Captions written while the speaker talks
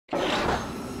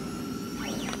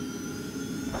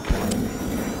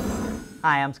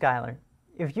Hi, I'm Skylar.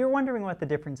 If you're wondering what the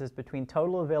difference is between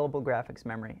total available graphics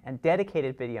memory and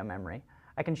dedicated video memory,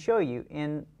 I can show you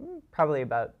in probably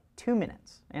about 2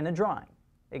 minutes in a drawing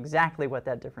exactly what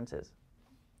that difference is.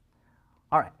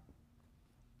 All right.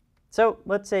 So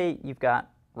let's say you've got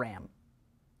RAM.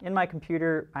 In my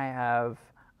computer, I have,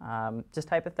 just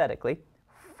hypothetically,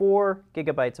 4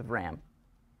 gigabytes of RAM.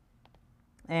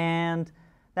 And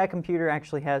that computer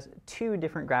actually has 2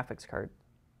 different graphics cards.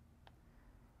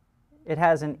 It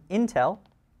has an Intel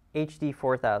HD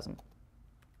 4000.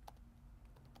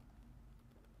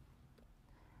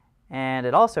 And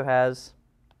it also has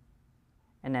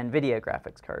an NVIDIA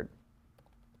graphics card.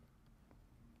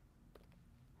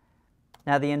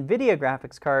 Now the NVIDIA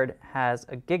graphics card has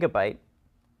a gigabyte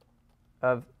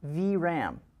of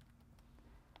VRAM.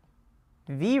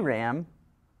 VRAM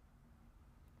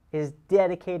is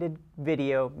dedicated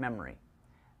video memory.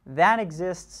 That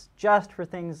exists just for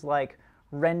things like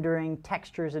rendering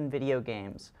textures in video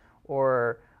games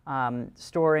or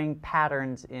storing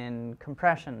patterns in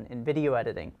compression in video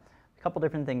editing. A couple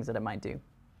different things that it might do.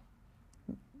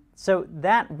 So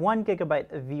that 1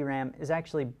 gigabyte of VRAM is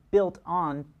actually built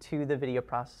on to the video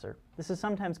processor. This is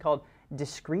sometimes called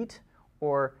discrete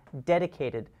or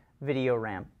dedicated video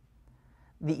RAM.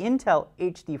 The Intel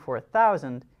HD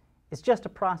 4000 is just a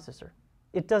processor.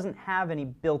 It doesn't have any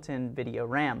built-in video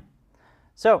RAM.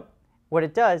 So what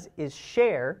it does is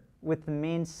share with the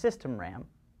main system RAM.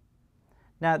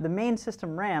 Now the main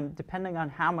system RAM, depending on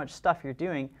how much stuff you're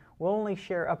doing, will only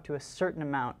share up to a certain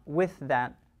amount with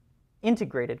that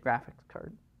integrated graphics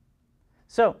card.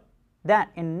 So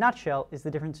that, in a nutshell, is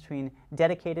the difference between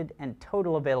dedicated and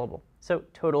total available. So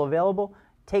total available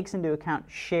takes into account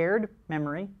shared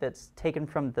memory that's taken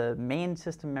from the main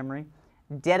system memory.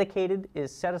 Dedicated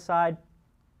is set aside,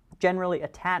 generally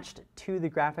attached to the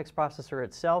graphics processor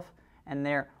itself, and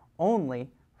they're only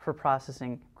for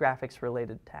processing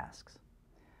graphics-related tasks.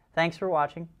 Thanks for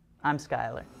watching. I'm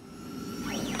Skylar.